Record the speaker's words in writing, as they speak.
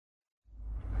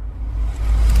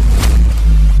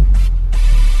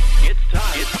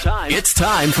It's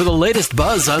time for the latest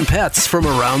buzz on pets from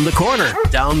around the corner,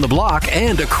 down the block,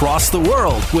 and across the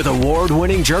world with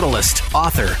award-winning journalist,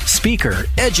 author, speaker,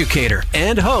 educator,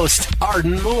 and host,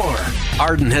 Arden Moore.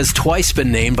 Arden has twice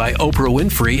been named by Oprah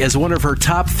Winfrey as one of her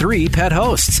top 3 pet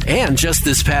hosts. And just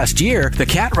this past year, the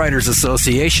Cat Writers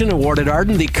Association awarded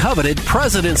Arden the coveted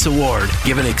President's Award,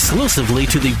 given exclusively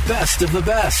to the best of the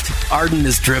best. Arden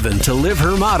is driven to live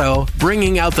her motto,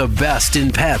 bringing out the best in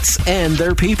pets and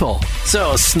their people.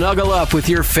 So snuggle up with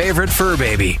your favorite fur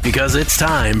baby, because it's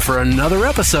time for another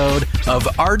episode of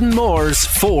Arden Moore's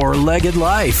Four-Legged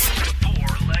Life.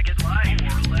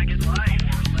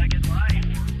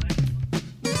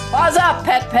 What's up,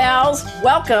 pet pals?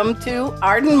 Welcome to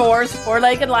Arden Moore's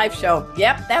Four-Legged Life Show.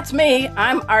 Yep, that's me.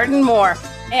 I'm Arden Moore.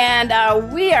 And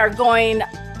we are going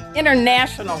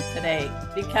international today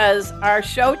because our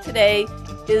show today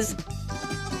is,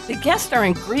 the guests are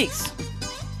in Greece.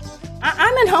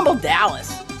 I'm in humble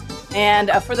Dallas.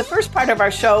 And for the first part of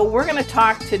our show, we're going to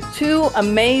talk to 2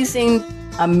 amazing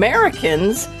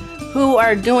Americans who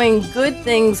are doing good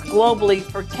things globally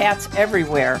for cats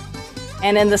everywhere.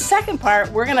 And in the second part,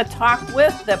 we're going to talk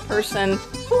with the person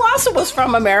who also was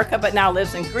from America but now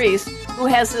lives in Greece, who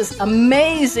has this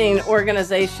amazing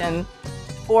organization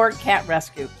for cat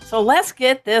rescue. So let's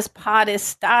get this party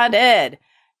started.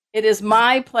 It is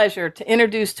my pleasure to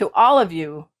introduce to all of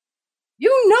you,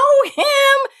 you know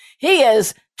him. He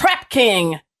is Trap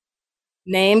King,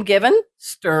 name given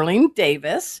Sterling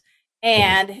Davis,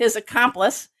 and his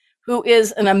accomplice, who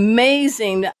is an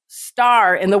amazing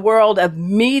star in the world of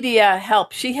media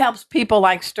help. She helps people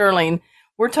like Sterling.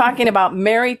 We're talking about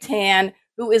Mary Tan,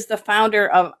 who is the founder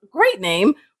of, great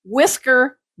name,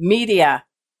 Whisker Media.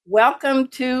 Welcome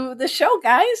to the show,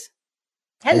 guys.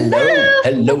 Hello.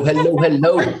 I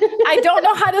don't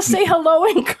know how to say hello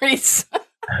in Greece.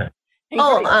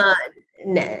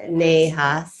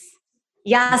 Nehas.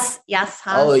 Yes.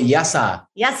 Oh, yasa.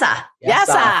 Yasa.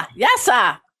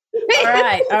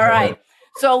 All right.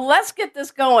 So let's get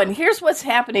this going. Here's what's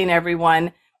happening,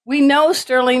 everyone. We know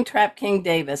Sterling Trap King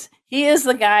Davis. He is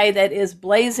the guy that is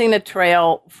blazing a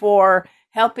trail for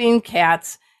helping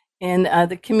cats in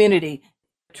the community.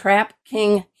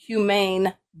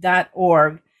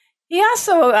 TrapKingHumane.org. He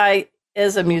also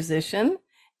is a musician.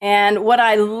 And what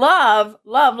I love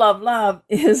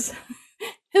is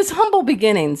his humble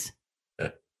beginnings.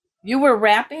 You were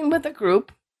rapping with a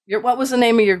group. What was the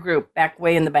name of your group back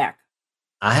way in the back?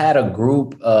 I had a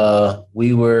group.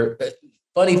 We were,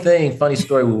 funny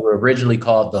story. We were originally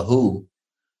called The Who.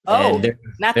 Oh,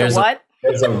 not the what?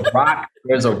 There's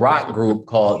a rock group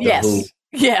called The Who.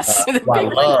 Yes. I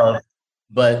love,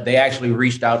 but they actually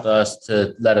reached out to us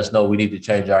to let us know we need to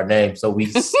change our name. So we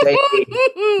stayed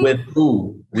with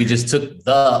Who. We just took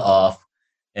the off,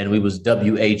 and we was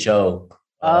WHO.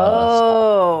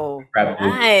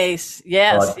 Nice.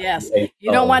 Yes.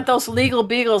 You don't want those legal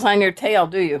beagles on your tail,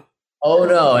 do you? Oh,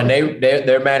 no. And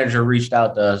their manager reached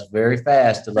out to us very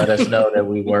fast to let us know that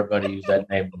we weren't going to use that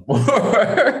name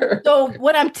anymore. So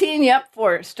what I'm teeing you up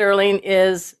for, Sterling,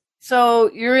 is, so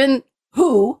you're in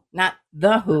Who, not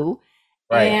The Who.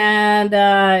 Right.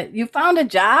 And you found a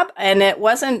job, and it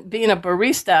wasn't being a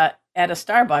barista at a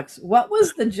Starbucks. What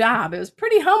was the job? It was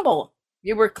pretty humble.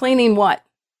 You were cleaning what?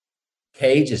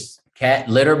 Cages, cat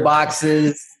litter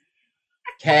boxes,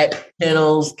 cat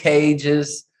kennels,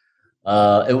 cages.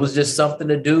 It was just something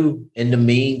to do in the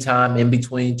meantime, in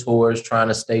between tours, trying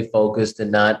to stay focused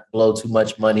and not blow too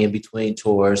much money in between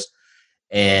tours.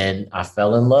 And I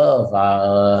fell in love.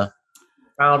 I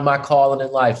found my calling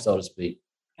in life, so to speak.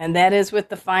 And that is with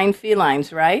the fine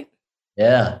felines, right?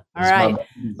 Yeah. All right.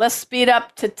 Let's speed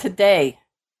up to today.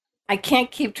 I can't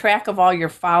keep track of all your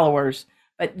followers,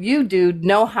 but you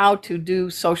know how to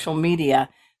do social media.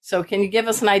 So can you give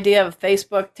us an idea of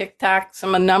Facebook, TikTok,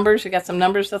 some numbers? You got some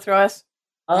numbers to throw us?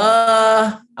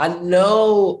 I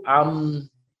know I'm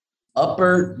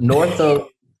upper north of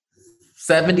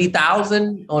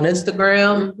 70,000 on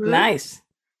Instagram. Mm-hmm. Nice.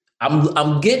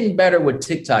 I'm getting better with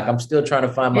TikTok. I'm still trying to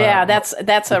find my... Yeah,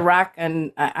 that's a rock,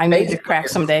 and I need to crack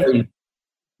someday.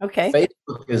 Okay.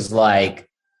 Facebook is like,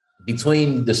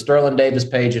 between the Sterling Davis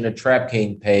page and the Trap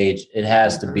King page, it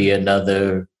has to be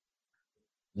another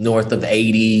north of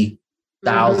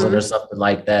 80,000 or something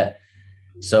like that.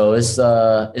 So it's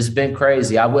been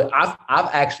crazy. I've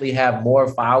actually have more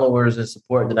followers and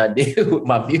support than I did with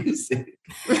my music.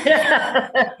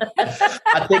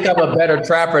 I think I'm a better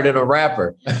trapper than a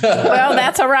rapper. Well,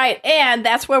 that's all right. And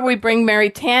that's where we bring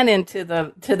Mary Tan into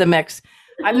the mix.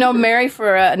 I've known Mary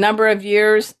for a number of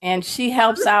years, and she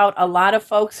helps out a lot of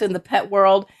folks in the pet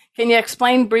world. Can you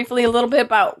explain briefly a little bit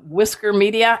about Whisker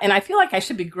Media? And I feel like I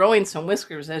should be growing some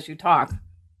whiskers as you talk.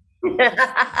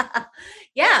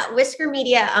 Yeah, Whisker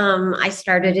Media. I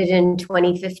started it in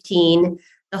 2015.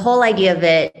 The whole idea of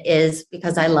it is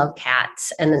because I love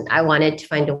cats and I wanted to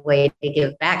find a way to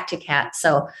give back to cats.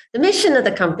 So the mission of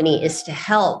the company is to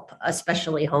help,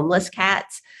 especially homeless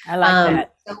cats. I like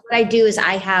that. So what I do is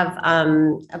I have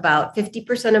about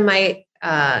 50% of my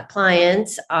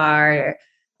clients are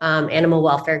animal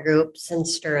welfare groups in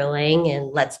Sterling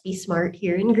and Let's Be Smart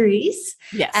here in Greece.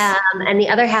 Yes. And the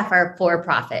other half are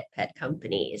for-profit pet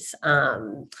companies.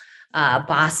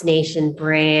 Boss Nation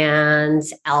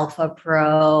Brands, Alpha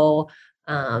Pro,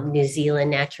 New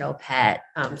Zealand Natural Pet,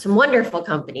 some wonderful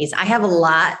companies. I have a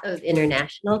lot of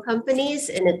international companies,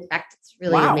 and in fact, it's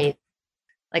really amazing.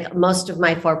 Like most of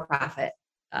my for-profit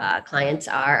clients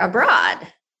are abroad.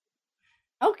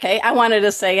 Okay, I wanted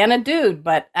to say and a dude,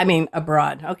 but I mean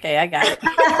abroad. Okay, I got it.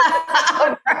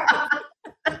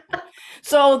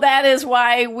 So that is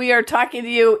why we are talking to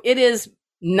you. It is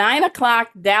 9:00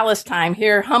 Dallas time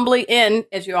here, humbly in,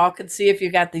 as you all could see if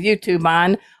you got the YouTube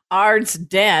on, Ard's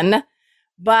Den.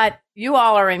 But you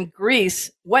all are in Greece.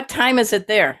 What time is it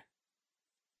there?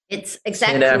 It's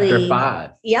exactly 10 after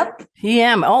 5. Yep.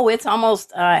 PM. Oh, it's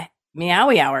almost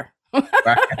meowie hour.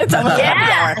 It's almost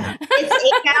happy hour.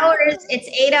 It's 8 hours. It's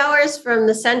 8 hours from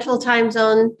the central time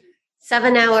zone,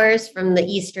 7 hours from the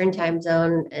eastern time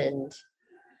zone, and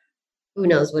who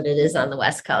knows what it is on the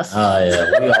West Coast. Oh,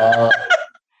 yeah. We all.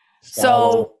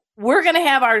 So we're going to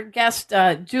have our guest,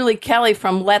 Julie Kelley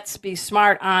from Let's Be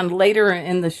Smart, on later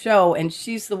in the show. And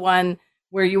she's the one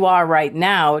where you are right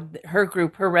now, her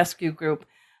group, her rescue group.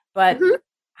 But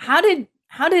how did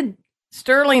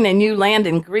Sterling and you land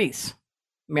in Greece,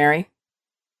 Mary?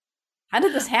 How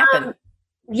did this happen?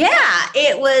 Yeah,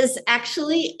 it was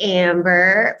actually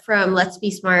Amber from Let's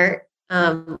Be Smart.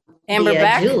 Amber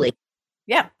Beck? Julie.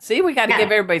 Yeah. See, we got to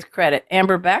give everybody's credit.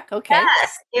 Amber Beck. Okay.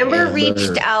 Yes. Amber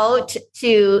reached out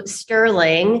to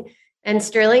Sterling, and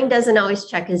Sterling doesn't always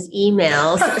check his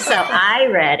emails. So I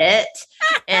read it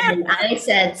and I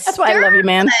said, that's why I love you,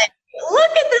 man.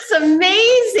 Look at this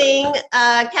amazing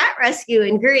cat rescue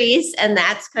in Greece. And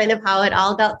that's kind of how it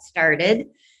all got started.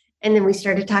 And then we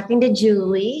started talking to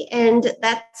Julie, and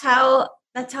that's how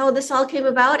this all came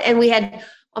about. And we had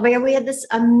this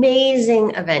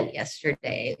amazing event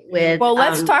yesterday with. Well,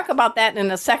 let's talk about that in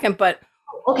a second. But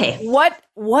okay, what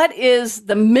is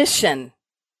the mission,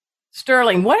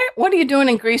 Sterling? What are you doing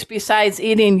in Greece besides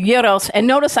eating gyros? And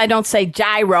notice I don't say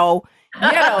gyro.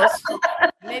 Gyros.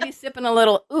 Maybe sipping a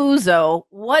little ouzo.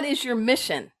 What is your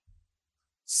mission?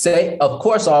 Of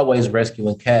course, always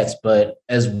rescuing cats, but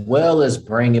as well as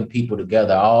bringing people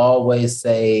together. I always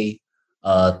say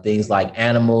things like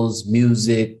animals,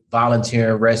 music,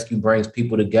 volunteering, rescue brings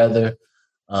people together.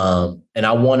 And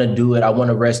I want to do it. I want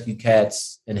to rescue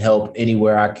cats and help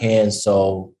anywhere I can.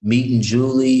 So meeting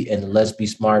Julie and the Let's Be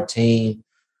Smart team,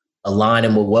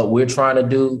 aligning with what we're trying to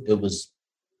do, it was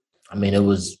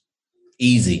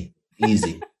easy.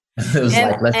 It was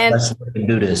let's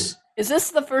do this. Is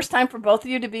this the first time for both of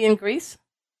you to be in Greece?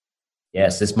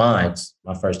 Yes, it's mine. It's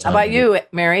my first time. How about you,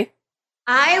 Mary?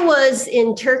 I was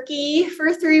in Turkey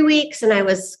for 3 weeks, and I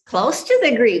was close to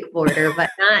the Greek border, but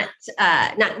not.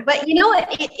 But you know what?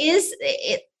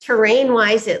 It terrain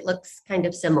wise, it looks kind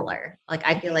of similar. Like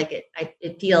I feel like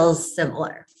it feels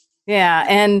similar. Yeah,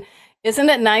 and isn't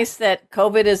it nice that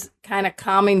COVID is kind of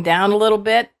calming down a little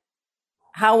bit?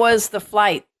 How was the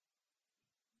flight?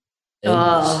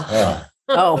 I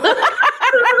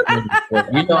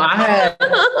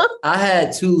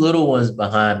had 2 little ones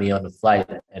behind me on the flight,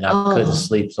 and I couldn't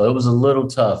sleep, so it was a little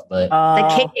tough. But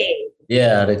the kicking,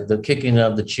 yeah, the kicking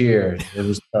of the chair, it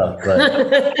was tough.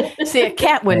 But see, a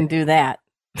cat wouldn't do that.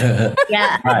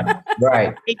 Yeah,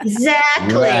 right,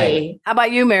 exactly. Right. How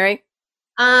about you, Mary?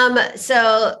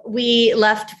 So we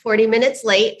left 40 minutes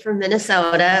late from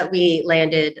Minnesota. We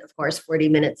landed, of course, 40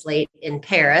 minutes late in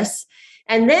Paris.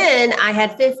 And then I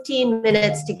had 15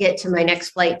 minutes to get to my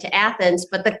next flight to Athens.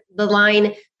 But the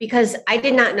line, because I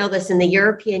did not know this, in the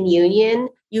European Union,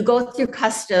 you go through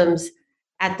customs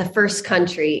at the first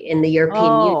country in the European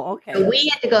Union. Okay. So we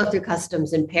had to go through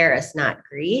customs in Paris, not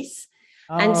Greece.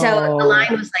 And so the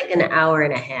line was like an hour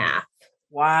and a half.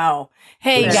 Wow.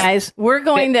 Hey, guys, we're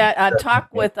going to talk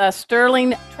with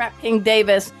Sterling Trap King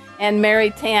Davis and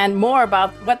Mary Tan more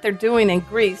about what they're doing in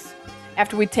Greece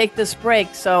after we take this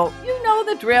break. So you know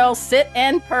the drill. Sit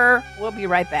and purr. We'll be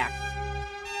right back.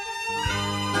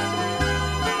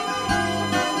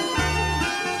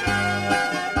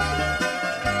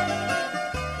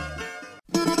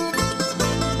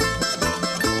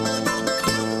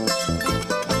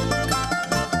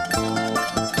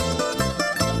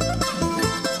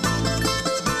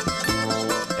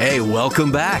 Hey,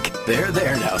 welcome back. There,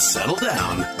 now settle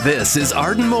down. This is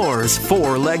Arden Moore's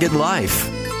Four-Legged Life.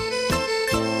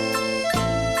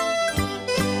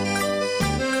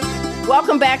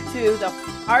 Welcome back to the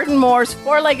Arden Moore's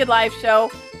Four-Legged Life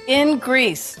show in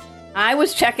Greece. I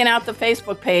was checking out the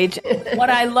Facebook page. What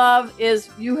I love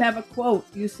is you have a quote.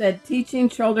 You said, teaching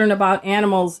children about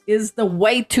animals is the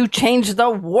way to change the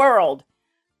world.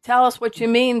 Tell us what you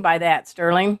mean by that,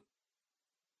 Sterling.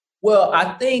 Well,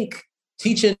 I think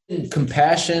teaching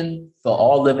compassion for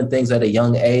all living things at a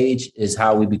young age is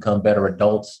how we become better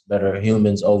adults, better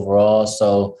humans overall.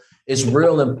 So it's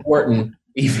real important.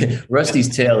 Even Rusty's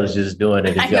tail is just doing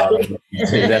it.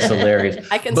 That's hilarious.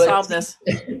 I can solve this.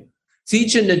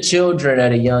 Teaching the children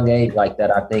at a young age like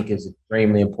that, I think, is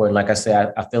extremely important. Like I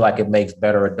said, I feel like it makes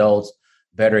better adults,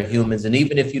 better humans. And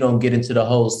even if you don't get into the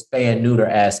whole spay and neuter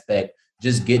aspect,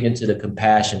 just getting into the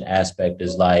compassion aspect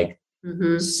is like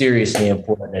seriously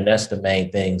important. And that's the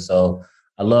main thing. So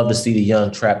I love to see the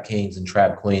young trap kings and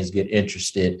trap queens get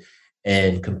interested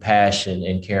in compassion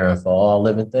and caring for all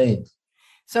living things.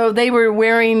 So they were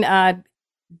wearing,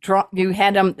 you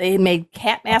had them, they made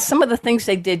cat masks. Some of the things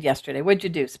they did yesterday. What'd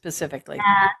you do specifically?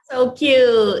 Yeah, so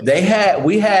cute.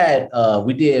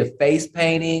 We did face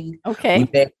painting. Okay. We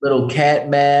made little cat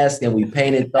masks and we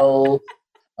painted those.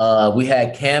 We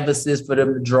had canvases for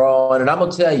them to draw on. And I'm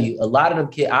going to tell you, a lot of them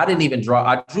kids, I didn't even draw.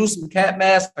 I drew some cat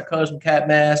masks. I colored some cat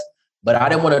masks. But I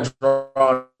didn't want to draw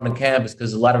on the canvas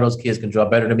because a lot of those kids can draw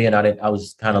better than me. And I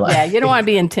was kind of like... Yeah, you don't want to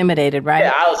be intimidated, right?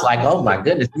 Yeah, I was like, oh my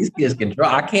goodness, these kids can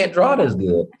draw. I can't draw this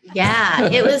good. Yeah,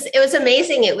 it was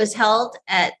amazing. It was held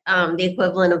at the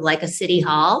equivalent of like a city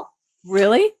hall.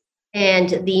 Really? And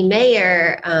the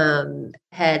mayor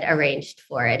had arranged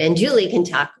for it. And Julie can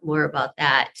talk more about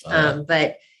that.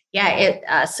 But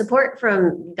yeah, support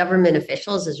from government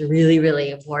officials is really,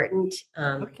 really important.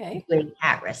 Okay. Doing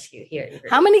cat rescue here in Greece.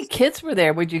 How many kids were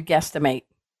there, would you guesstimate?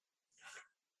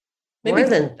 More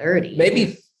than 30.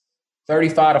 Maybe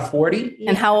 35 to 40.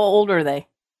 And how old are they?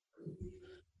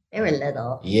 They were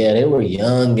little. Yeah, they were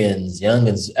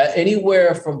youngins.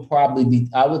 Anywhere from probably,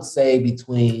 I would say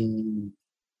between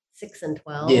 6 and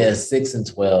 12. Yeah, 6 and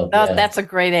 12. Oh, yeah. That's a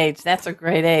great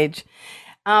age.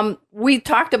 We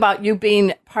talked about you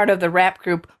being part of the rap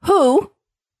group Who.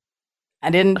 I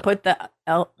didn't put the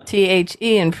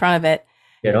L-T-H-E in front of it.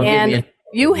 Yeah, don't and get me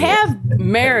you have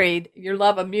married your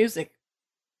love of music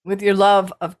with your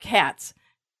love of cats.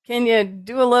 Can you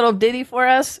do a little ditty for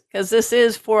us? Because this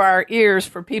is for our ears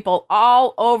for people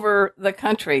all over the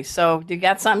country. So do you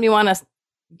got something you want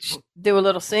to do a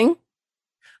little sing?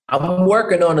 I'm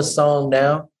working on a song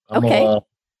now. Okay.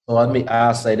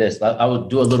 I'll say this. I will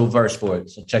do a little verse for it.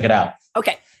 So check it out.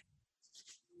 Okay.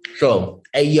 So,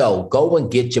 hey, yo, go and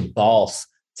get your boss.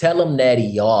 Tell him that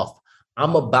he off.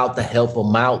 I'm about to help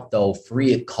him out, though,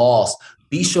 free of cost.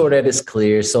 Be sure that it's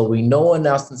clear so we know I'm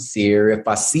not sincere. If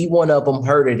I see one of them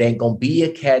hurt, it ain't going to be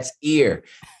a cat's ear.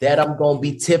 That I'm going to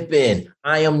be tipping.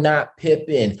 I am not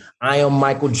Pippin. I am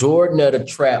Michael Jordan of the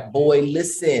trap. Boy,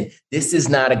 listen, this is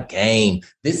not a game.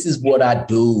 This is what I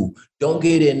do. Don't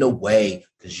get in the way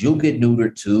because you'll get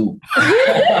neutered too.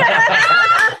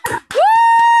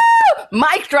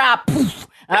 Mic drop.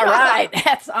 All right.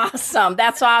 That's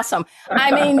awesome.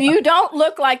 I mean, you don't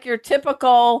look like your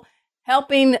typical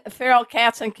helping feral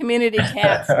cats and community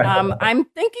cats. I'm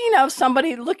thinking of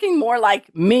somebody looking more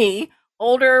like me,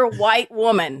 older white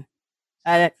woman.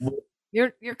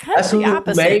 You're kind of the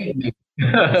opposite. Made me.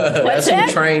 That's who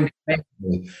trained and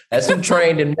made me. That's who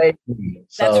trained and made me.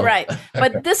 So. That's right.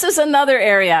 But this is another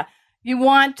area. You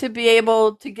want to be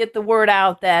able to get the word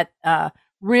out that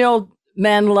real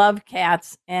men love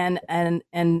cats and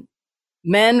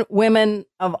men, women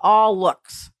of all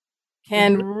looks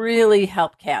can really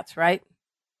help cats, right?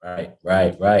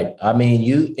 Right. I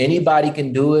mean, anybody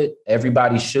can do it.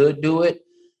 Everybody should do it.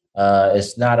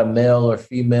 It's not a male or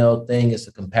female thing. It's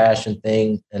a compassion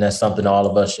thing. And that's something all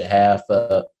of us should have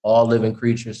for all living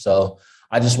creatures. So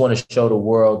I just want to show the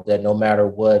world that no matter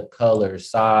what color,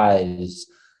 size,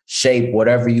 shape,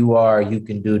 whatever you are, you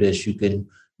can do this. You can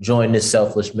join this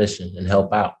selfless mission and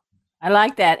help out. I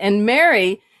like that. And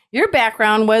Mary, your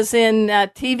background was in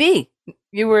TV.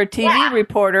 You were a TV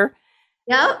reporter.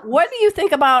 Yeah. What do you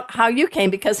think about how you came?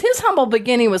 Because his humble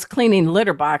beginning was cleaning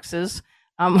litter boxes.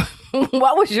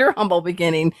 What was your humble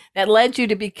beginning that led you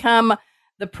to become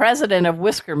the president of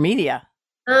Whisker Media?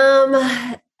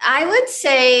 I would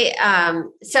say,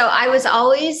 so I was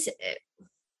always,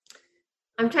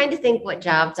 I'm trying to think what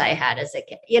jobs I had as a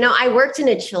kid. I worked in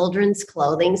a children's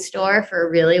clothing store for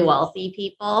really wealthy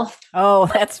people. Oh,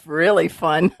 that's really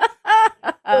fun.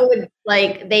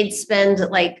 They'd spend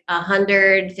like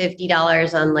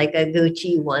 $150 on like a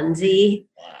Gucci onesie.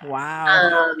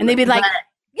 Wow. And they'd be like,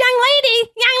 young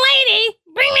lady,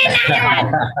 bring me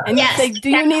another one. And you say, do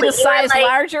you need a size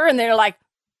larger? And they're like,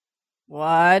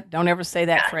 what? Don't ever say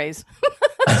that phrase.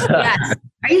 Yes.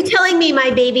 Are you telling me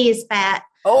my baby is fat?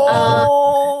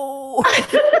 Oh.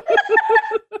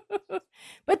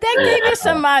 But that gave you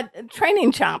some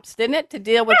training chops, didn't it, to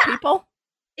deal with people?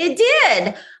 It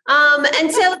did.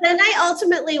 And so then I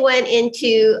ultimately went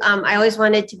into, I always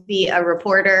wanted to be a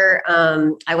reporter.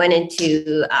 I went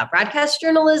into broadcast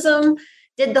journalism,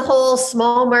 did the whole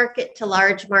small market to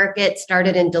large market,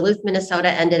 started in Duluth,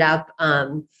 Minnesota, ended up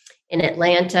in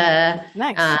Atlanta,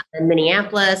 and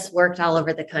Minneapolis, worked all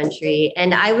over the country.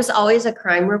 And I was always a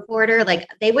crime reporter. Like,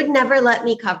 they would never let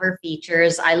me cover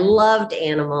features. I loved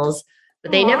animals,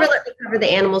 but they never let me cover the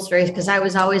animal stories because I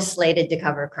was always slated to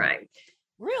cover crime.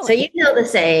 Really? So you know the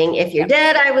saying, if you're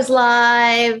dead, I was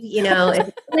live. If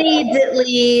it bleeds, it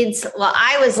leads. Well,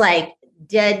 I was like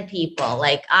dead people.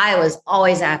 Like, I was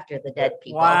always after the dead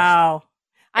people. Wow.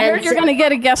 I heard you're going to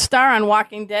get a guest star on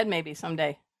Walking Dead maybe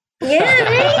someday. Yeah,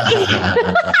 maybe.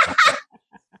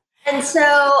 And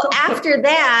so after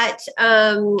that,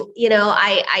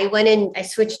 I went in, I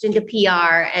switched into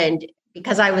PR, and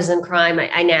because I was in crime,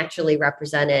 I naturally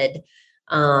represented,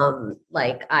 I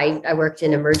worked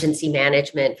in emergency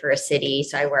management for a city.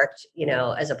 So I worked,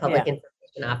 as a public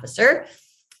information officer.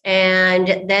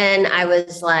 And then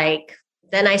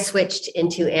then I switched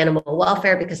into animal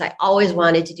welfare because I always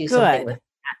wanted to do something with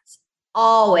cats.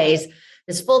 Always.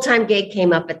 This full-time gig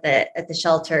came up at the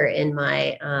shelter in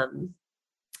my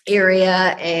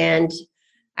area, and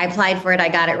I applied for it. I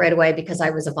got it right away because I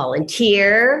was a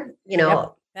volunteer.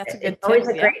 That's a good it's always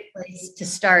a great place to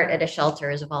start at a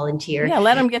shelter as a volunteer. Yeah,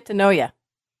 let them get to know you.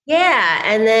 Yeah,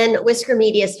 and then Whisker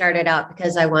Media started out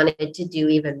because I wanted to do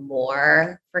even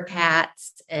more for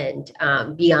cats and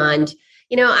beyond.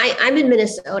 I'm in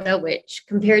Minnesota, which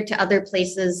compared to other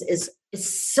places is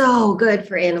so good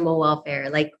for animal welfare.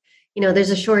 Like, there's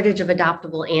a shortage of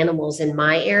adoptable animals in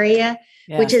my area,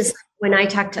 which is when I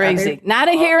talk to crazy. Not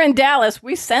here in Dallas.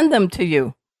 We send them to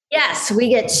you. Yes, we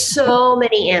get so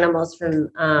many animals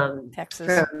from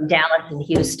Texas, from Dallas and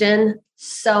Houston.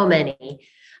 So many.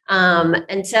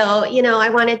 And so, I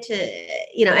wanted to,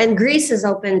 and Greece has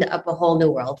opened up a whole new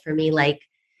world for me. Like,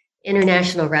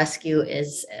 international rescue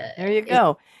is. There you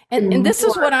go. And this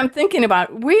is what I'm thinking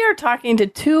about. We are talking to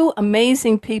two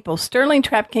amazing people, Sterling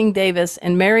Trap King Davis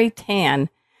and Mary Tan.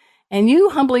 And you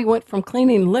humbly went from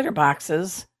cleaning litter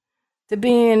boxes to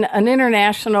being an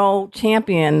international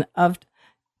champion of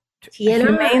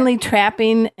humanely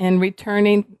trapping and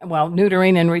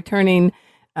neutering and returning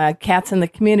cats in the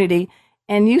community.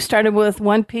 And you started with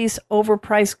one-piece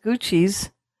overpriced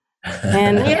Gucci's.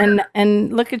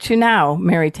 And look at you now,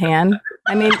 Mary Tan.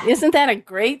 I mean, isn't that a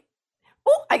great...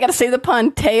 Oh, I got to say the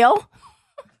pun, tail.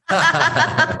 So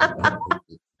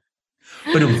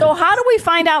how do we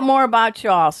find out more about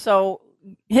y'all? So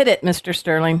hit it, Mr.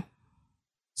 Sterling.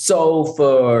 So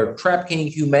for Trap King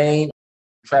Humane,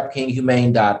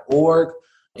 trapkinghumane.org,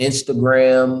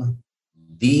 Instagram,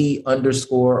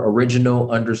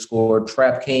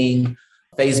 _original_Trap King,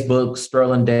 Facebook,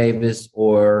 Sterling Davis,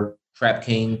 or Trap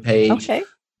King page. Okay.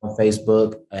 On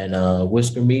Facebook, and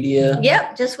Whisker Media.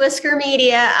 Yep, just Whisker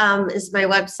Media is my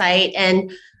website.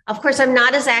 And of course, I'm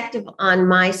not as active on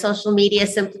my social media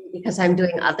simply because I'm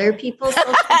doing other people's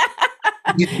social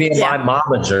You being my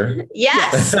momager.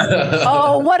 Yes.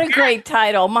 Oh, what a great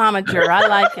title, momager. I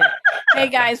like it. Hey,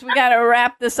 guys, we got to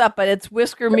wrap this up, but it's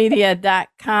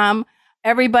whiskermedia.com.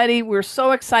 Everybody, we're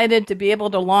so excited to be able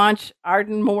to launch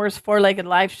Arden Moore's Four-Legged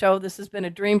Life Show. This has been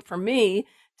a dream for me,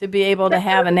 to be able to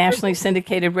have a nationally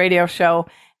syndicated radio show.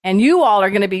 And you all are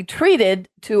going to be treated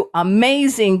to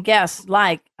amazing guests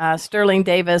like Sterling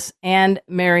Davis and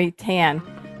Mary Tan.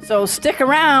 So stick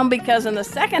around, because in the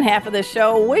second half of the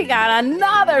show, we got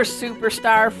another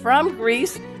superstar from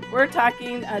Greece. We're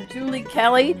talking Julie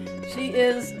Kelley. She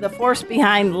is the force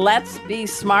behind Let's Be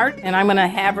Smart. And I'm going to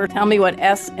have her tell me what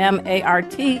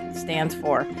SMART stands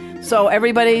for. So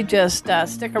everybody just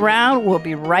stick around. We'll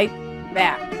be right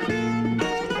back.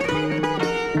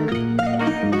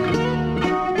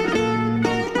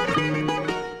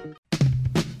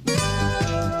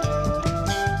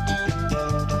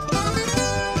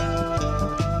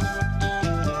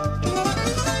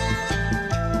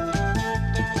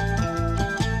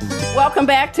 Welcome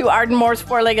back to Arden Moore's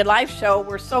Four-Legged Life Show.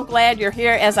 We're so glad you're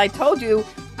here. As I told you,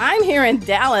 I'm here in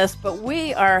Dallas, but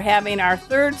we are having our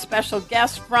third special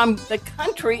guest from the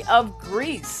country of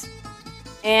Greece.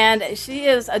 And she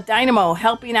is a dynamo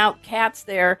helping out cats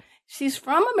there. She's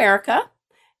from America.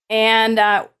 And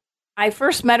I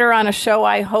first met her on a show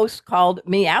I host called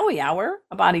Meowie Hour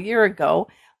about a year ago.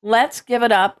 Let's give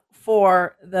it up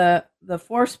for the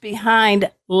force behind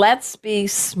Let's Be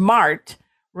Smart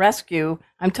Rescue.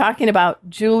 I'm talking about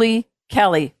Julie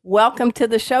Kelley. Welcome to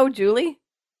the show, Julie.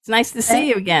 It's nice to see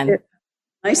you again.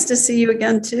 Nice to see you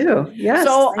again, too. Yes.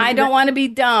 So I don't want to be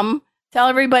dumb. Tell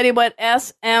everybody what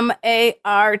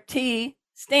SMART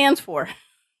stands for.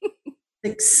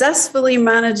 Successfully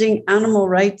Managing Animal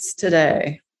Rights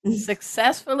Today.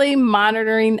 Successfully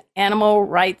Monitoring Animal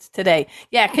Rights Today.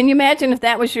 Yeah, can you imagine if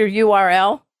that was your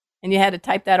URL and you had to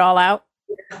type that all out?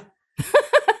 Yeah.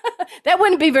 That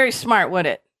wouldn't be very smart, would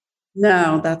it?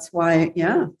 No, that's why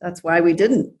we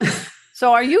didn't.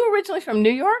 So are you originally from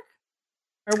New York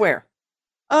or where?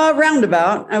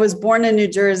 Roundabout. I was born in New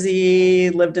Jersey,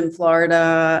 lived in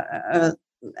Florida,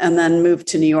 and then moved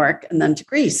to New York and then to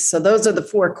Greece. So those are the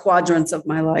four quadrants of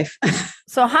my life.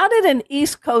 So how did an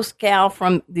East Coast gal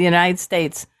from the United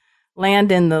States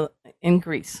land in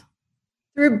Greece?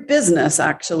 Through business,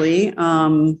 actually.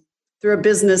 Through a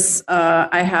business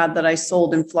I had that I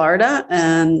sold in Florida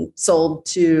and sold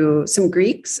to some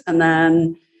Greeks. And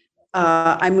then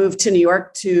I moved to New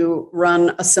York to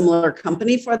run a similar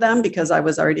company for them because I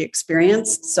was already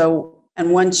experienced. So,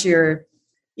 and once you're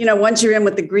in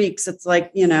with the Greeks, it's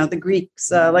like, the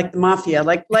Greeks, like the mafia,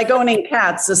 like owning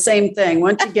cats, the same thing.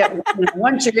 Once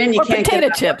you're in, you can't potato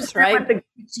get chips, right?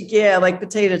 Yeah, like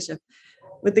potato chips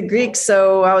with the Greeks.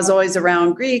 So I was always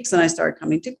around Greeks and I started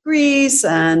coming to Greece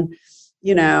and,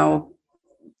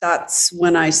 that's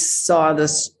when I saw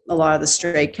a lot of the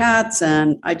stray cats.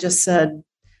 And I just said,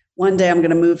 one day I'm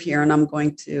going to move here and I'm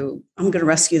going to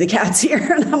rescue the cats here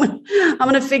and I'm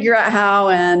going to figure out how.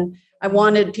 And I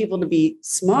wanted people to be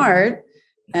smart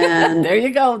and there you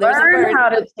go. There's learn how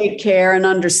to take care and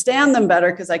understand them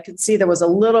better. Cause I could see there was a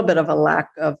little bit of a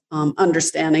lack of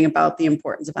understanding about the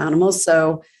importance of animals.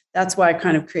 So that's why I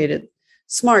kind of created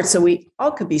SMART. So we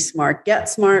all could be smart, get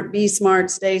smart, be smart,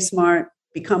 stay smart,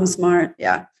 become smart.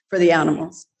 Yeah. For the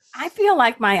animals. I feel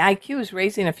like my IQ is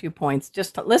raising a few points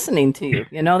just listening to you.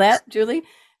 You know that, Julie?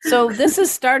 So this has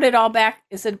started all back,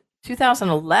 is it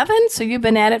 2011? So you've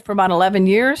been at it for about 11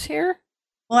 years here?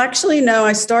 Well, actually, no,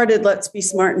 I started Let's Be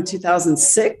Smart in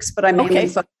 2006, but I mainly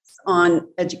focused on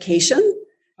education.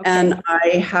 Okay. And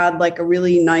I had like a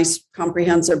really nice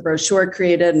comprehensive brochure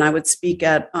created and I would speak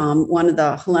at one of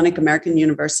the Hellenic American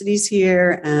universities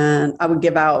here. And I would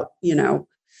give out,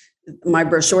 my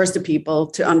brochures to people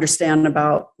to understand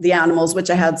about the animals,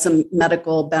 which I had some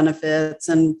medical benefits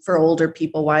and for older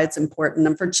people, why it's important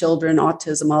and for children,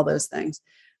 autism, all those things.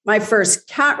 My first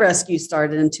cat rescue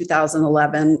started in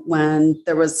 2011 when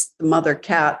there was the mother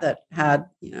cat that had,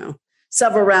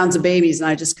 several rounds of babies and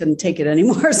I just couldn't take it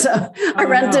anymore. So I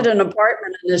rented an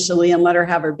apartment initially and let her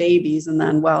have her babies. And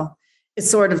then, it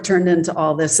sort of turned into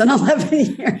all this in 11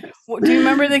 years. Do you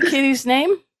remember the kitty's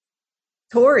name?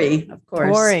 Tori, of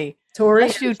course. Tori.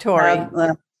 Bless you, Tori.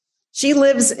 She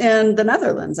lives in the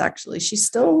Netherlands, actually. She's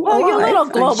still alive. You little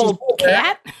global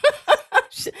cat.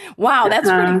 Wow, that's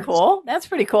pretty cool. That's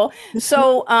pretty cool.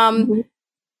 So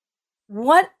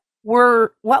what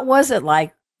was it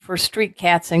like for street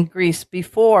cats in Greece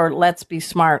before Let's Be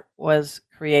Smart was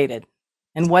created?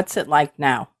 And what's it like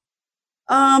now?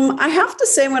 I have to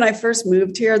say, when I first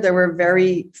moved here, there were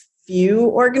very few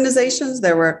organizations.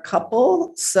 There were a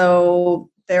couple. So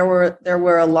there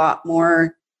were a lot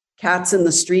more cats in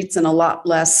the streets and a lot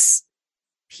less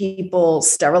people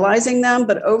sterilizing them.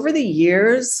 But over the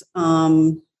years,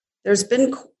 there's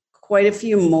been quite a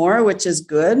few more, which is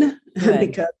good.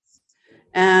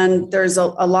 And there's a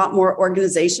lot more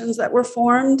organizations that were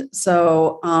formed.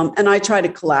 So, and I try to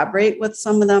collaborate with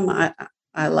some of them.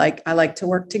 I like to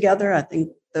work together. I think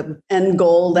the end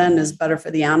goal then is better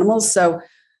for the animals. So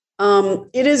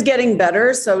it is getting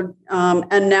better. So,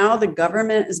 and now the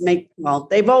government is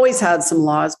they've always had some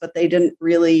laws, but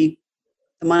the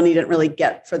money didn't really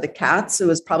get for the cats. It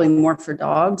was probably more for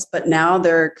dogs, but now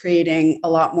they're creating a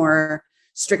lot more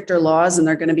stricter laws and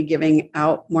they're going to be giving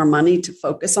out more money to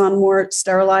focus on more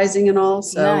sterilizing and all.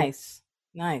 So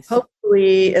nice.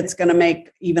 Hopefully it's going to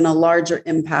make even a larger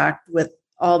impact with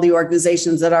all the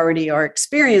organizations that already are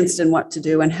experienced in what to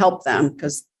do and help them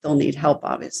because they'll need help,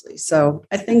 obviously. So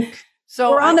I think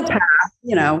we're on the path,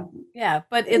 Yeah,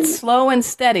 but it's slow and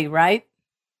steady, right?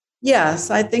 Yes,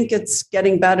 I think it's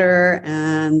getting better,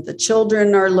 and the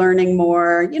children are learning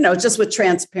more, just with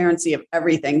transparency of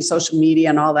everything, social media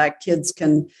and all that, kids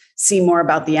can see more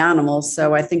about the animals.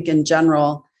 So I think in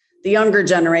general, the younger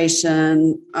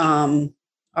generation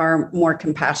are more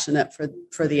compassionate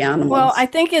for the animals. Well, I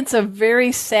think it's a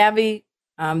very savvy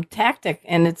tactic,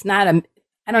 and it's not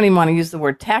I don't even want to use the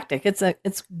word tactic.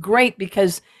 It's great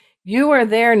because you are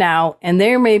there now, and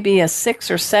there may be a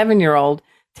 6 or 7-year-old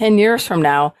 10 years from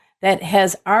now that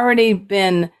has already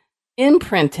been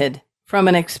imprinted from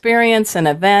an experience, an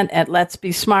event at Let's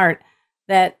Be Smart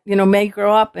that, may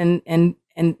grow up and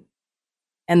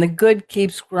the good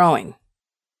keeps growing.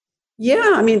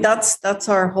 Yeah. I mean, that's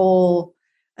our whole,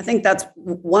 I think that's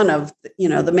one of,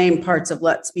 the main parts of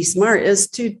Let's Be Smart is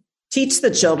to teach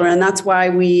the children. And that's why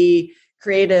we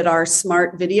created our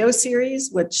smart video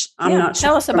series, which I'm not sure.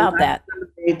 Tell us about that.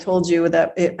 They told you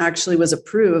that it actually was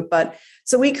approved, but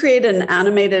so we created an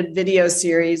animated video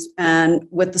series and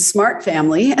with the Smart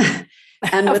family.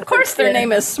 And of course their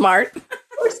name is Smart. Of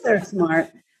course they're smart.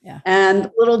 Yeah.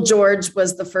 And little George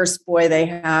was the first boy they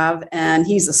have. And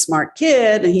he's a smart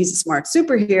kid and he's a smart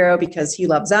superhero because he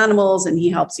loves animals and he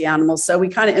helps the animals. So we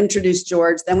kind of introduced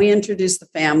George, then we introduced the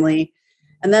family.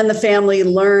 And then the family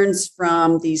learns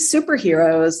from these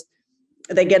superheroes.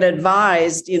 They get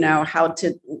advised,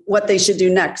 what they should do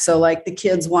next. So like the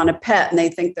kids want a pet and they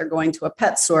think they're going to a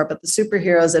pet store, but the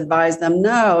superheroes advise them,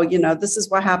 no, this is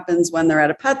what happens when they're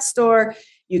at a pet store.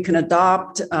 You can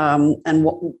adopt and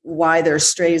why there's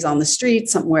strays on the street,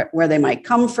 somewhere where they might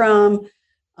come from.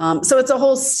 So it's a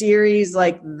whole series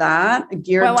like that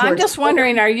geared towards. I'm just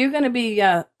wondering, are you going to be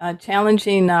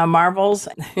challenging Marvels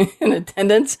in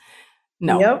attendance?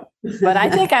 No, yep. But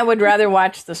I think I would rather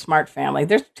watch the Smart Family.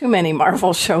 There's too many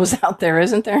Marvel shows out there,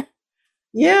 isn't there?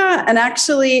 Yeah. And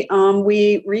actually,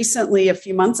 we recently, a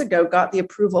few months ago, got the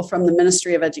approval from the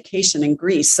Ministry of Education in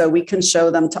Greece. So we can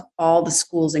show them to all the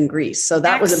schools in Greece. So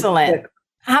that excellent.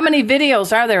 How many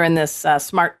videos are there in this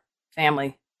Smart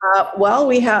Family?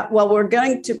 We're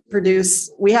going to produce,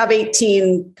 we have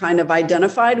 18 kind of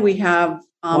identified. We have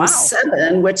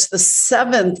 7, which the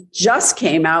 7th just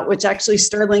came out, which actually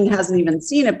Sterling hasn't even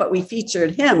seen it, but we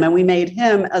featured him and we made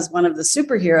him as one of the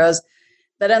superheroes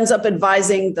that ends up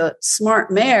advising the smart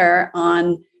mayor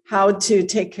on how to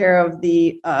take care of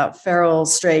the feral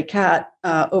stray cat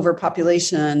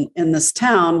overpopulation in this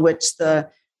town, which the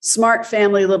Smart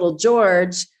family, little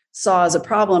George, saw as a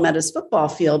problem at his football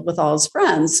field with all his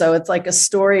friends. So it's like a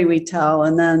story we tell.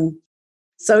 And then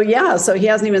So he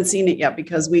hasn't even seen it yet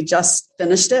because we just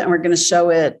finished it and we're going to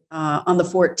show it on the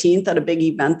 14th at a big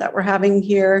event that we're having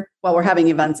here. Well, we're having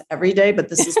events every day, but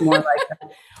this is more like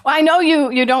Well, I know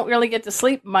you don't really get to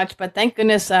sleep much, but thank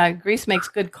goodness Greece makes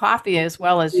good coffee as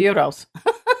well as gyros,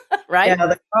 right? Yeah,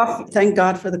 the coffee. Thank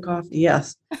God for the coffee.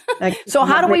 Yes. So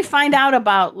how do we find out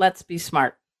about Let's Be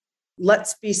Smart?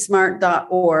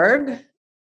 letsbesmart.org.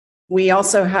 We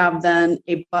also have then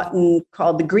a button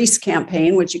called the Greece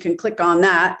campaign, which you can click on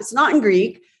that. It's not in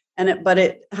Greek, but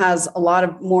it has a lot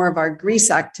of more of our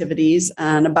Greece activities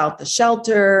and about the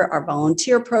shelter, our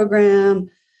volunteer program,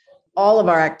 all of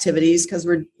our activities, because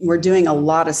we're doing a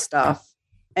lot of stuff.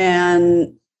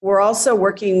 And we're also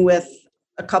working with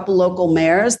a couple local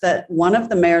mayors that one of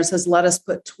the mayors has let us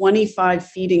put 25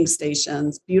 feeding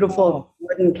stations, beautiful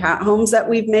wooden cat homes that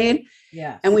we've made.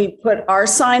 Yeah. And we put our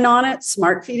sign on it,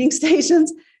 smart feeding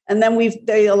stations. And then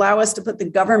they allow us to put the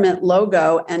government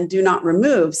logo and do not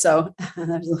remove. So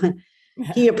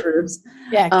he approves.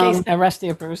 Yeah, Rusty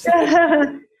approves.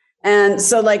 And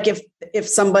so like if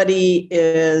somebody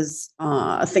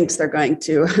thinks they're going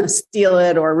to steal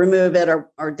it or remove it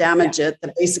or damage it,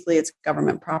 then basically it's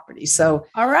government property. So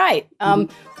all right.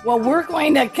 Well, we're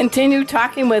going to continue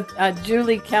talking with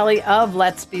Julie Kelley of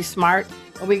Let's Be Smart.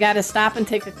 We got to stop and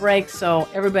take a break. So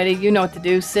everybody, you know what to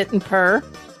do. Sit and purr.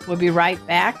 We'll be right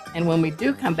back. And when we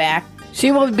do come back,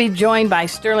 she will be joined by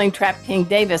Sterling Trap King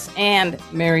Davis and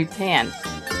Mary Tan.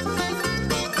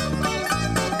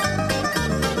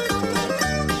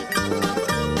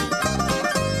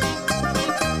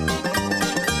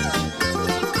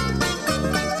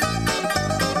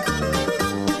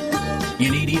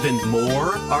 You need even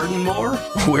more Arden Moore?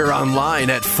 We're online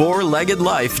at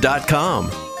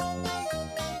fourleggedlife.com.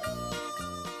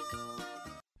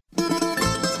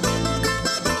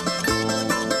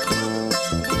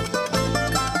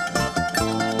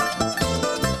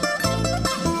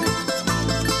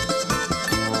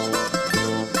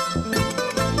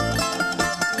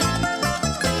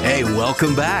 Hey,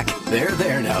 welcome back.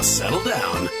 There, now settle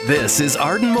down. This is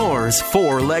Arden Moore's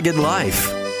Four-Legged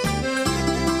Life.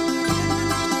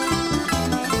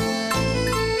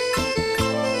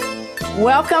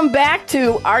 Welcome back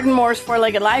to Arden Moore's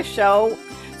Four-Legged Life Show.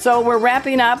 So we're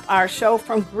wrapping up our show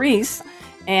from Greece,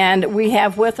 and we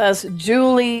have with us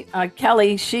Julie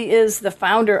Kelley. She is the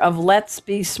founder of Let's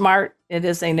Be Smart. It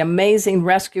is an amazing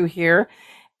rescue here.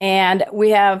 And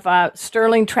we have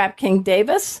Sterling Trap King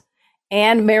Davis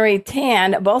and Mary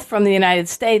Tan, both from the United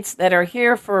States, that are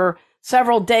here for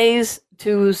several days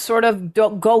to sort of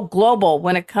go global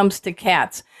when it comes to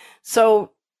cats.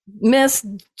 So, Miss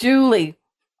Julie,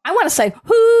 I want to say,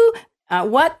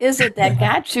 what is it that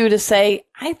got you to say,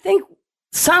 I think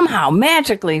somehow,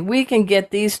 magically, we can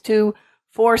get these two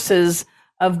forces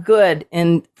of good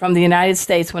from the United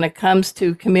States when it comes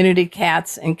to community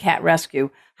cats and cat rescue?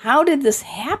 How did this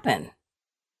happen?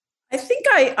 I think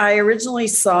I originally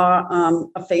saw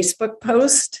a Facebook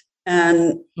post,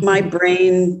 and my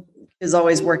brain is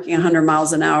always working 100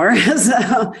 miles an hour.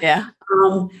 So, yeah.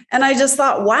 And I just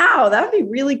thought, wow, that would be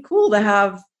really cool to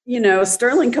have,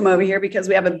 Sterling come over here, because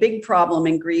we have a big problem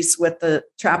in Greece with the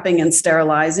trapping and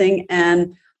sterilizing.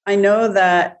 And I know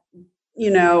that,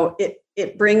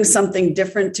 it brings something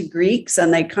different to Greeks,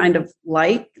 and they kind of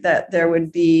like that there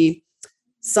would be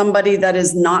somebody that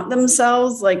is not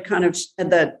themselves, like kind of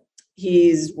that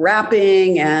he's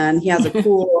rapping and he has a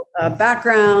cool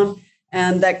background,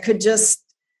 and that could just,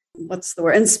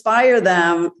 inspire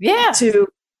them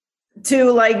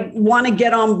to like want to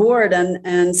get on board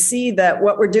and see that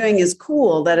what we're doing is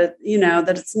cool, that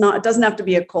it doesn't have to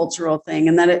be a cultural thing,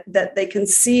 and that they can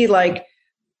see like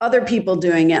other people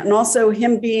doing it. And also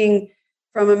him being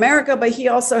from America, but he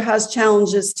also has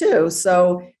challenges too.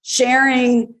 So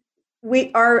sharing,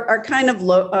 our kind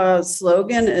of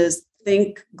slogan is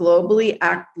think globally,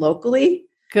 act locally.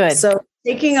 Good. So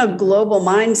taking a global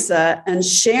mindset and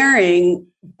sharing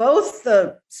both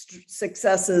the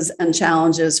successes and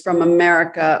challenges from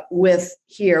America with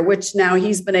here, which now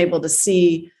he's been able to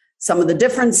see some of the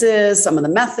differences, some of the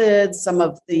methods, some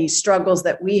of the struggles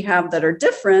that we have that are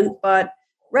different, but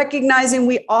recognizing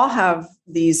we all have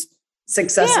these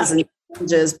successes and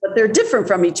challenges, but they're different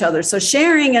from each other. So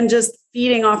sharing and just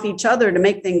feeding off each other to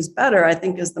make things better, I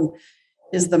think is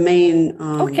the main.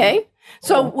 Okay.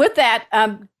 So with that,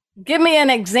 give me an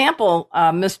example,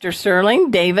 Mr. Sterling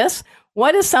Davis.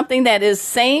 What is something that is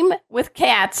same with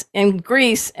cats in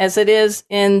Greece as it is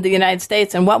in the United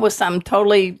States? And what was something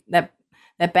totally that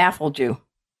baffled you?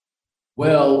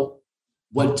 Well,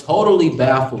 what totally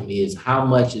baffled me is how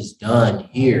much is done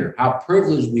here, how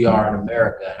privileged we are in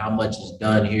America, how much is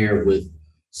done here with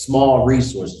small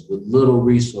resources, with little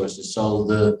resources. So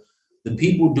the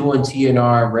people doing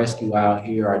TNR and rescue out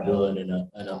here are doing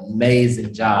an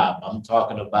amazing job. I'm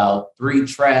talking about 3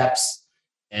 traps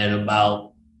and about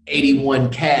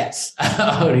 81 cats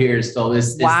out here. So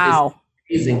it's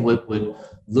amazing with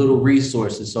little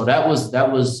resources. So that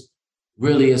was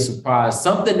really a surprise.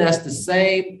 Something that's the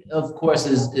same, of course,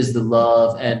 is the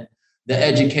love and the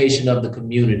education of the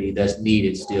community that's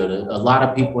needed still. A lot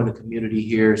of people in the community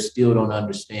here still don't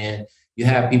understand. You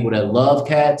have people that love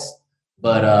cats,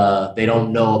 but they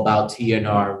don't know about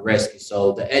TNR and rescue.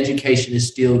 So the education is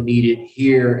still needed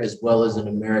here as well as in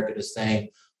America, the same.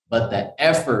 But the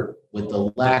effort with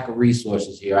the lack of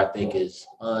resources here, I think, is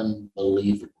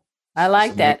unbelievable. I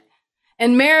like that.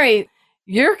 And Mary,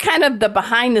 you're kind of the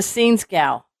behind the scenes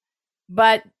gal,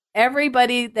 but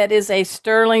everybody that is a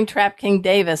Sterling Trap King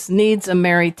Davis needs a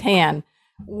Mary Tan.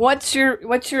 What's your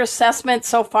assessment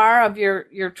so far of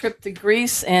your trip to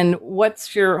Greece, and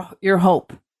what's your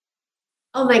hope?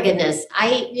 Oh my goodness.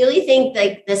 I really think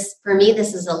like this, for me,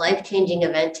 this is a life-changing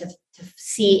event to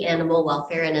see animal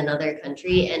welfare in another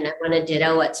country. And I want to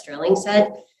ditto what Sterling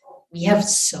said. We have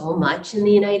so much in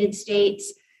the United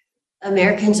States.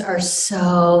 Americans are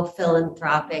so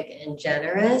philanthropic and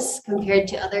generous compared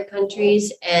to other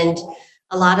countries. And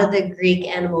a lot of the Greek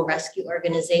animal rescue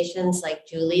organizations like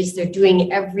Julie's, they're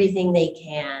doing everything they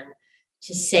can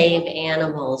to save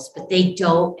animals, but they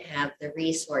don't have the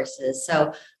resources.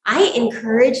 So I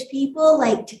encourage people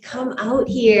like to come out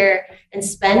here and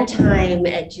spend time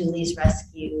at Julie's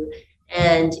Rescue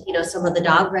and, some of the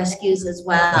dog rescues as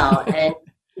well. And,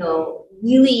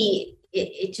 really,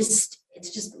 it's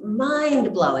just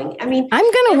mind blowing. I mean, I'm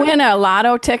going to win a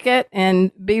lotto ticket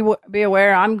and be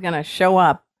aware I'm going to show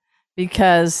up,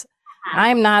 because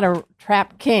I'm not a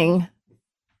trap king,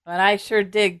 but I sure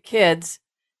dig kids.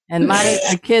 And my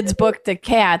kids' book to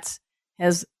cats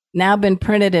has now been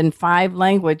printed in 5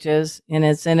 languages, and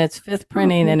it's in its 5th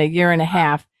printing in a year and a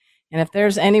half. And if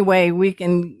there's any way we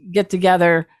can get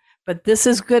together, but this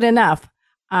is good enough,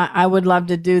 I would love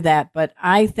to do that. But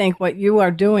I think what you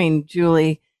are doing,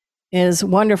 Julie, is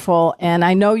wonderful. And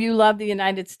I know you love the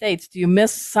United States. Do you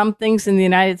miss some things in the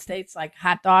United States, like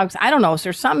hot dogs? I don't know. Is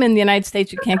there something in the United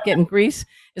States you can't get in Greece?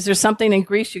 Is there something in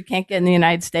Greece you can't get in the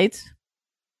United States?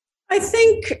 I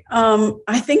think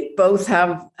both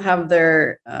have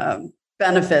their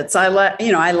benefits. I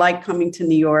like coming to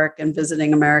New York and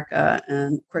visiting America,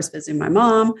 and of course visiting my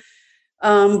mom.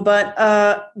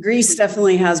 But Greece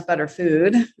definitely has better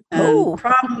food, and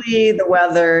probably the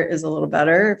weather is a little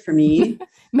better for me.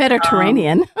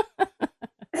 Mediterranean.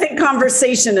 I think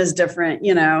conversation is different,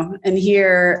 and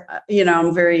here,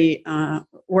 I'm very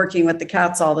working with the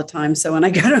cats all the time. So when I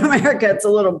go to America, it's a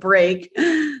little break,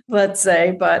 let's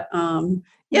say. But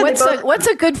what's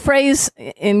a good phrase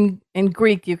in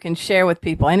Greek you can share with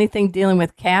people? Anything dealing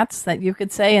with cats that you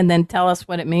could say, and then tell us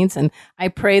what it means. And I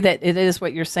pray that it is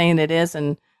what you're saying it is,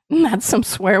 and not some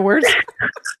swear words.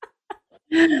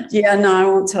 Yeah, no, I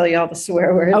won't tell you all the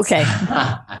swear words. Okay.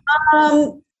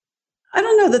 I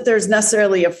don't know that there's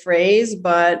necessarily a phrase,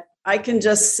 but I can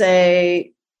just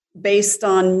say, based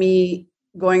on me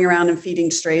going around and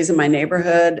feeding strays in my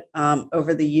neighborhood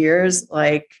over the years,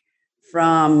 like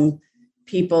from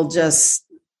people just,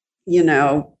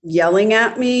 yelling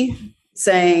at me,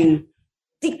 saying,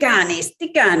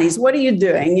 "Tikanis, what are you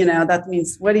doing?" That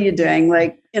means, what are you doing?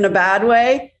 Like in a bad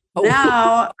way. Oh.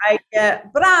 Now I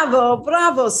get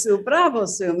bravo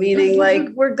su, meaning like,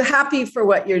 we're happy for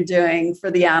what you're doing for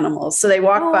the animals. So they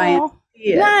walk by and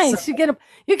see it. Nice. So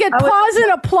you get pause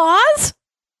and applause.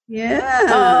 Yeah.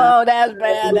 Oh, that's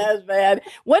bad. That's bad.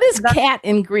 What is cat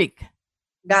in Greek?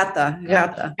 Gata.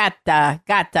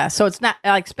 So it's not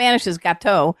like Spanish is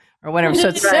gato or whatever. So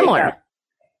it's similar.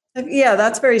 Yeah,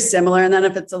 that's very similar. And then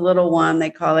if it's a little one, they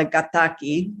call it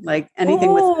gataki. Like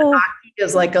anything with gataki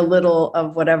is like a little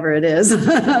of whatever it is.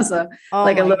 So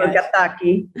like a little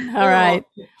gataki. All right.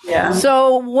 Yeah.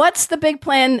 So what's the big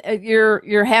plan?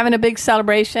 You're having a big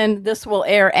celebration. This will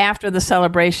air after the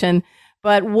celebration.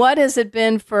 But what has it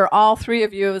been for all three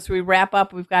of you as we wrap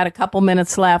up? We've got a couple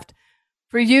minutes left.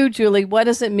 For you, Julie, what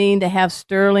does it mean to have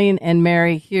Sterling and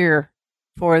Mary here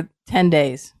for 10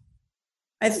 days?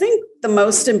 I think the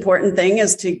most important thing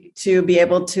is to be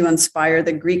able to inspire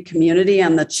the Greek community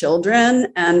and the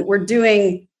children. And we're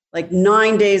doing like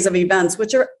 9 days of events,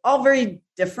 which are all very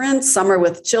different. Some are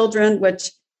with children,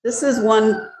 which this is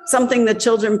something the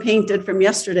children painted from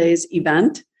yesterday's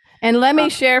event. And let me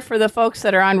share for the folks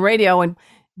that are on radio. And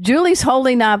Julie's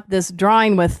holding up this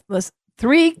drawing with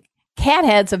 3 cat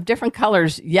heads of different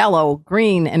colors, yellow,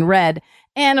 green, and red.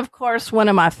 And of course, one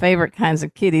of my favorite kinds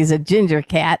of kitties, a ginger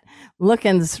cat,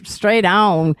 looking straight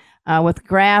on with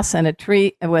grass and a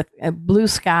tree with a blue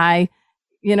sky.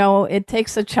 It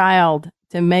takes a child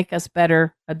to make us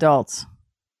better adults.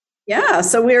 Yeah,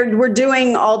 so we're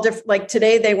doing all different. Like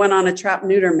today, they went on a trap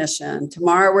neuter mission.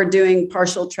 Tomorrow, we're doing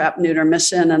partial trap neuter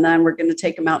mission, and then we're going to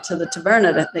take them out to the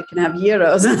taverna that they can have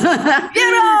gyros.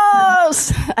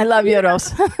 Gyros! I love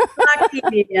gyros.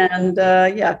 And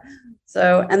yeah.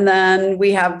 So, and then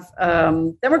we have,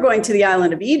 then we're going to the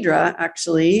island of Hydra,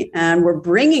 actually, and we're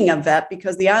bringing a vet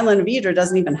because the island of Hydra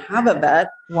doesn't even have a vet.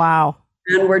 Wow.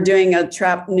 And we're doing a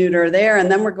trap neuter there.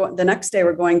 And then the next day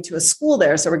we're going to a school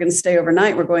there. So we're going to stay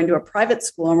overnight. We're going to a private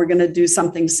school and we're going to do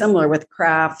something similar with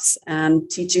crafts and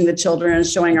teaching the children and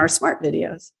showing our smart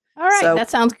videos. All right. That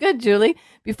sounds good, Julie.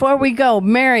 Before we go,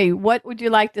 Mary, what would you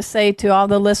like to say to all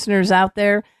the listeners out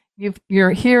there?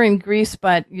 You're here in Greece,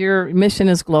 but your mission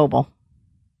is global.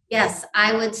 Yes,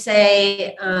 I would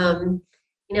say,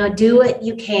 do what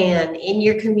you can in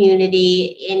your community,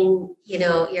 in,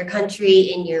 your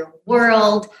country, in your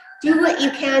world. Do what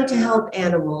you can to help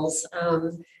animals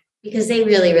because they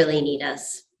really, really need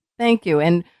us. Thank you.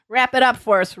 And wrap it up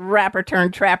for us, rapper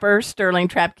turned trapper, Sterling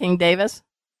Trap King Davis.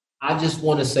 I just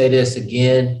want to say this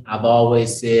again. I've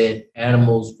always said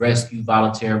animals rescue,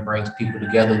 volunteering brings people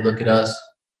together. Look at us.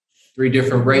 3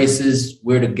 different races,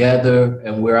 we're together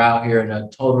and we're out here in a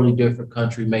totally different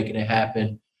country making it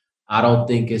happen. I don't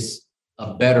think it's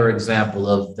a better example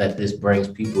of that this brings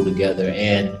people together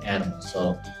and animals.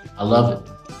 So I love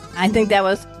it. I think that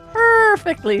was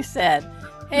perfectly said.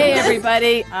 Hey,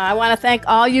 everybody. I want to thank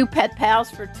all you pet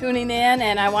pals for tuning in,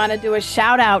 and I want to do a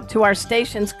shout out to our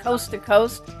stations coast to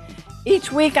coast. Each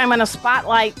week, I'm going to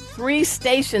spotlight 3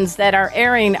 stations that are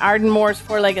airing Arden Moore's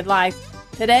Four-Legged Life.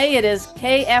 Today it is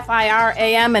KFIR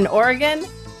AM in Oregon,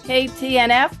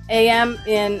 KTNF AM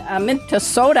in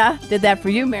Minnesota, did that for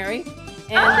you, Mary,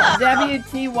 and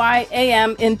WTY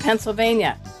AM in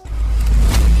Pennsylvania.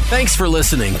 Thanks for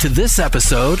listening to this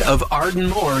episode of Arden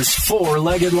Moore's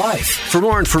Four-Legged Life. For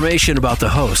more information about the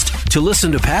host, to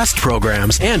listen to past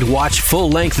programs, and watch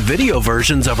full-length video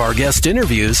versions of our guest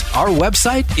interviews, our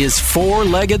website is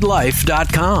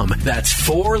fourleggedlife.com. That's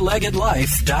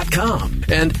fourleggedlife.com.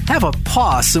 And have a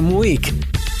pawsome week.